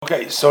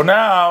Okay, so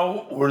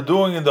now we're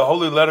doing in the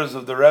Holy Letters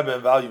of the Rebbe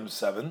in Volume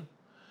 7,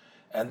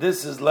 and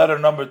this is letter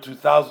number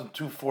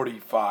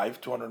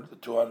 2245,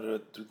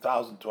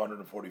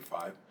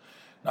 2245.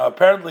 Now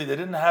apparently they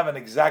didn't have an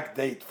exact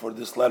date for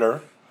this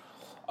letter,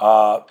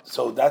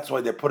 so that's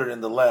why they put it in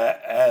the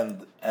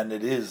end, and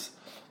it is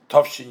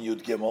Tafshin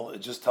Yud Gimel. It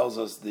just tells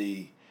us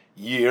the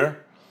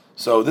year.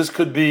 So this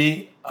could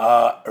be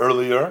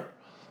earlier,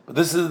 but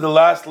this is the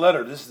last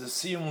letter. This is the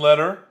Siyum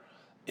letter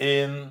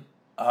in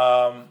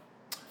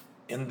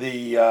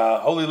the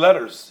Holy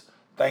Letters.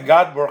 Thank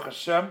God, Baruch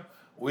Hashem,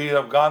 we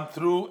have gone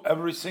through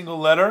every single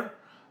letter.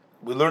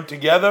 We learned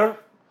together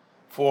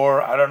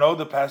for,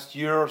 the past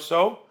year or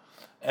so.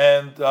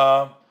 And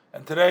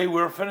today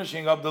we're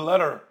finishing up the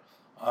letter.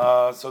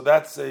 So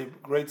that's a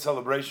great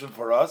celebration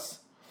for us.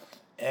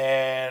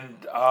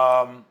 And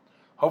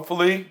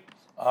hopefully,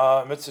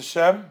 Mitzvah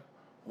Hashem,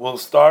 we'll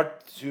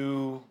start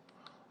to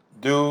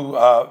do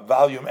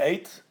Volume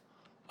 8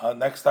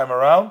 next time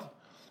around.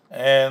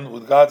 And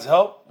with God's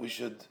help, we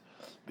should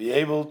be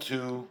able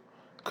to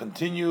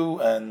continue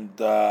and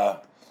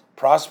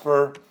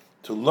prosper,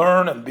 to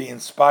learn and be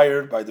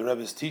inspired by the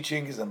Rebbe's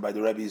teachings and by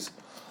the Rebbe's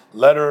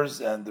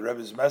letters and the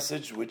Rebbe's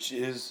message, which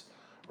is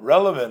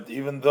relevant,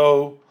 even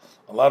though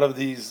a lot of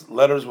these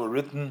letters were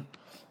written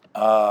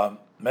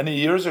many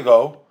years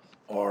ago,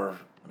 or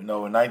in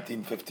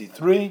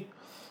 1953,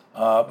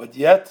 but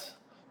yet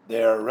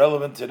they are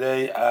relevant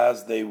today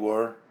as they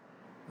were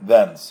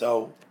then.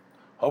 So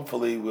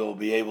hopefully we'll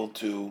be able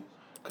to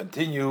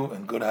continue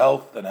in good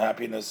health and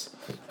happiness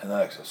and the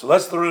next. So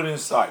let's throw it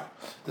inside.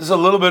 This is a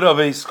little bit of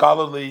a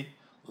scholarly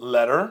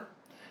letter.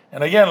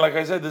 And again, like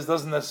I said, this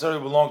doesn't necessarily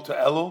belong to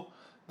Elul.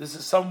 This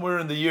is somewhere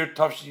in the year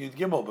Tafshin Yud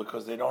Gimel,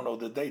 because they don't know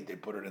the date. They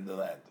put it in the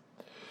land.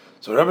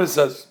 So Rebbe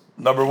says,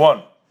 number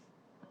one,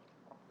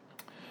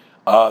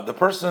 the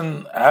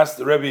person asked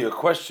the Rebbe a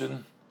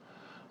question,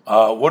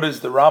 what is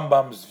the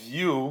Rambam's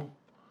view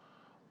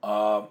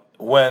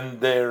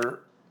when they're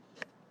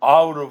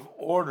out of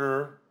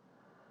order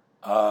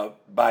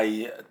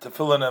by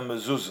tefillin and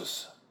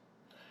mezuzahs?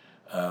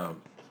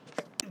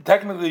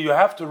 Technically, you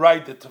have to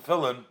write the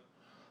tefillin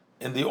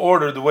in the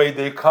order the way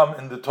they come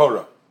in the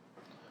Torah.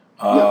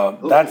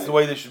 That's the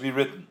way they should be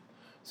written.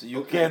 So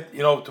you can't,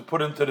 to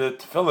put into the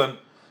tefillin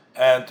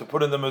and to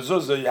put in the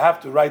mezuzah, you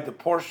have to write the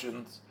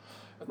portions.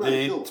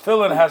 The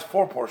tefillin has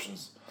 4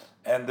 portions,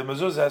 and the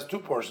mezuzah has 2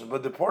 portions,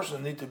 but the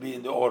portions need to be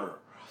in the order.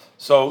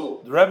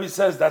 So the Rebbe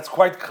says that's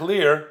quite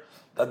clear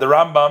that the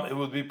Rambam, it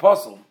would be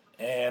puzzled.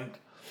 And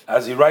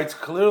as he writes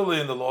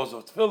clearly in the laws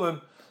of tefillin,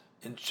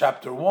 in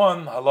chapter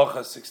 1,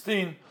 halacha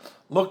 16,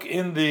 look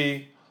in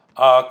the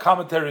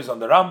commentaries on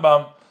the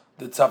Rambam,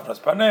 the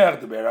Tzafnas Paneach,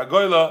 the Be'er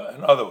HaGoyla,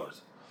 and other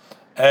words.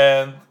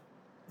 And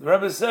the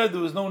Rebbe said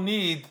there was no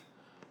need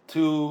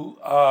to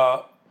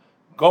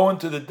go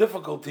into the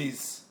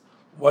difficulties,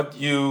 what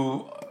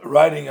you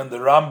writing in the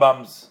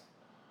Rambam's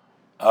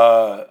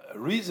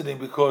reasoning,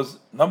 because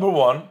number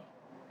one,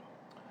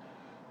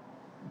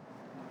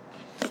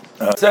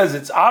 it says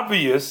it's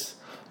obvious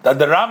that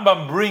the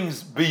Rambam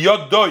brings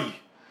biyodoi.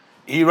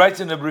 He writes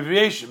an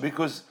abbreviation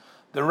because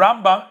the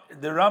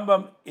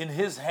Rambam in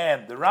his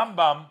hand, the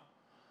Rambam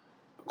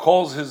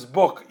calls his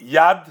book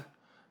Yad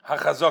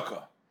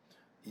HaChazaka.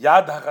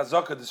 Yad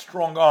HaChazaka, the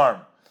strong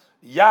arm.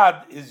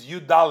 Yad is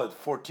Yud Dalet,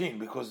 14,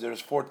 because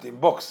there's 14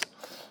 books.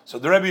 So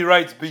the Rebbe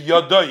writes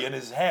biyodoi, in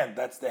his hand.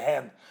 That's the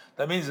hand.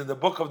 That means in the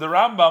book of the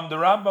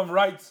Rambam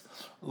writes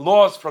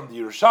laws from the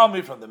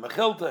Yerushalmi, from the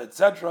Mechilta,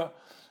 etc.,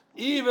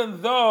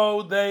 even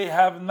though they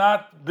have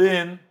not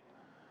been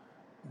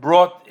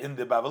brought in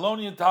the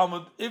Babylonian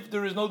Talmud, if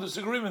there is no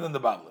disagreement in the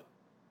Babylon.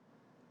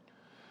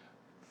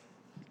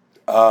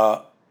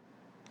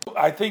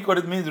 I think what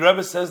it means, the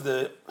Rebbe says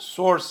the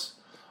source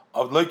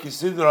of Loki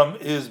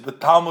Sidram is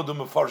B'Talmud and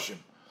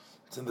Mefarshim.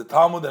 It's in the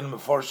Talmud and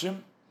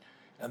Mefarshim,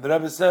 and the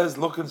Rebbe says,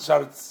 look in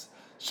Shazur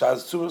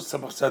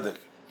Samach Tzedek.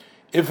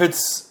 If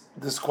it's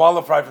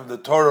disqualified from the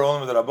Torah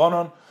only with the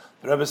Rabbanon,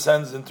 the Rebbe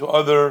sends into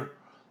other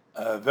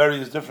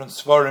various different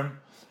Svarim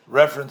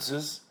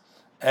references,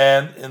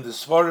 and in the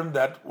Svarim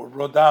that were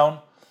brought down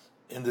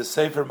in the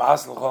Sefer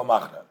Ma'as L'Chol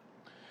Machna.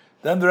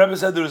 Then the Rebbe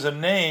said there is a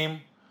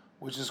name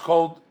which is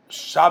called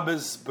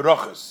Shabbos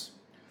Brochus,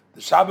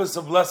 the Shabbos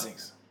of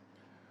blessings.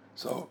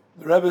 So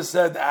the Rebbe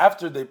said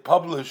after they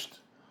published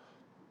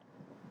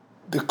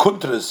the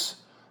Kuntras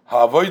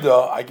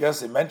HaAvodah, I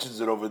guess it mentions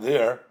it over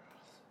there,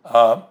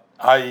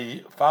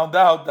 I found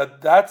out that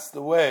that's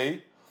the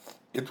way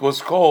it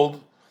was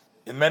called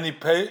in many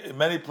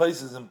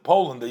places in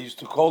Poland. They used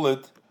to call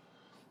it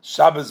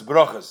Shabbos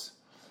Brochus.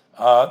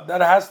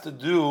 That has to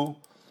do,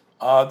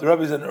 the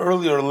Rebbe is an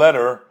earlier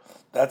letter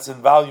that's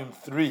in volume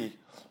 3.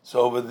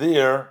 So over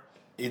there,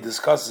 he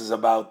discusses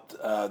about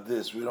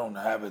this. We don't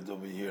have it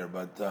over here,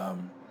 but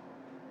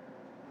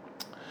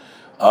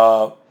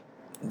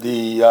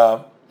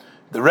the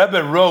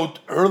Rebbe wrote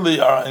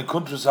earlier in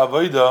Kuntras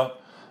HaAvodah,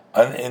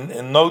 and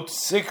in note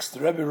 6, the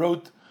Rebbe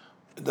wrote,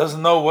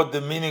 doesn't know what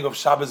the meaning of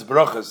Shabbos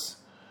Brochus,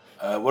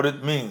 what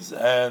it means.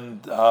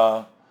 And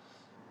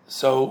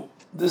so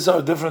these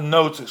are different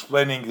notes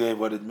explaining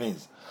what it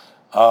means.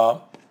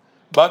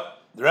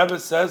 But the Rebbe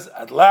says,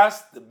 at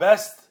last, the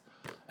best,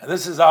 and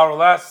this is our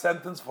last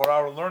sentence for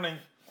our learning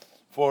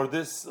for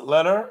this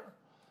letter.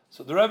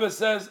 So the Rebbe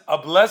says, a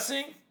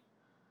blessing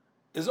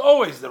is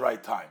always the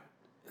right time.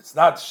 It's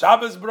not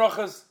Shabbos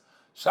brachas.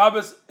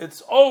 Shabbos,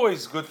 it's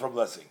always good for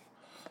blessing.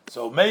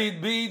 So may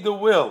it be the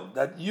will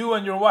that you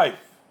and your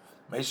wife,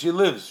 may she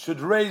live, should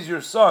raise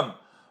your son,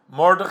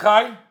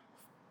 Mordechai.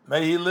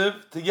 May he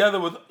live together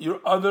with your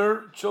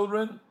other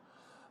children,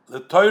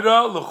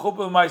 l'Torah,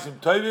 l'chupel ma'asim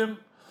tovim,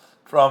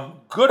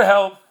 from good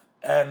health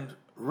and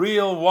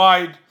real,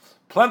 wide,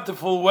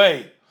 plentiful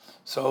way.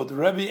 So the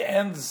Rebbe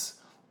ends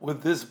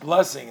with this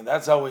blessing.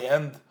 That's how we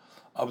end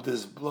of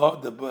this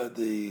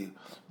the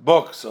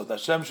book. So that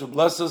Hashem should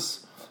bless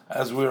us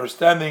as we are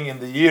standing in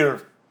the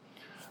year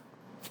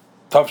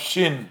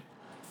Tafshin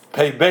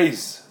Pei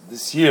Beis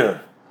this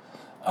year.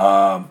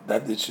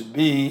 That it should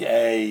be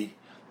a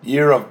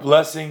year of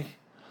blessing.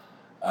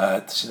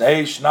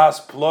 Tishnei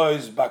Shnas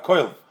Plois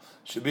Bakoil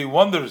should be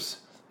wonders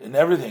in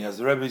everything, as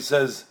the Rebbe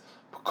says.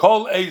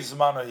 Kol Eiz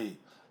Manahi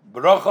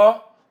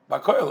Bracha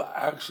Bakoil.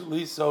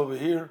 Actually, so over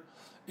here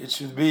it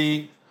should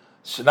be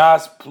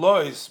Shnas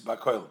Plois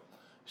Bakoil.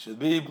 Should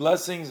be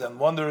blessings and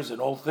wonders in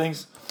all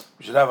things.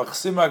 We should have a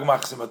Chsimag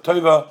Machsima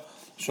Toiva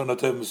Shona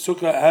Tov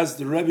Mesukah, as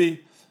the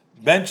Rebbe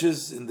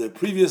benches in the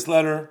previous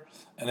letter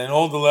and in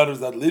all the letters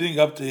that leading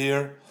up to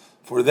here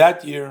for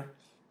that year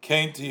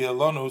came to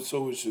Yelonu,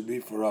 so it should be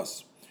for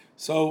us.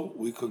 So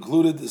we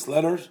concluded this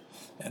letter,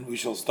 and we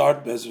shall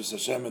start Be'ezus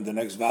Hashem in the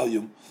next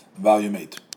volume, volume 8.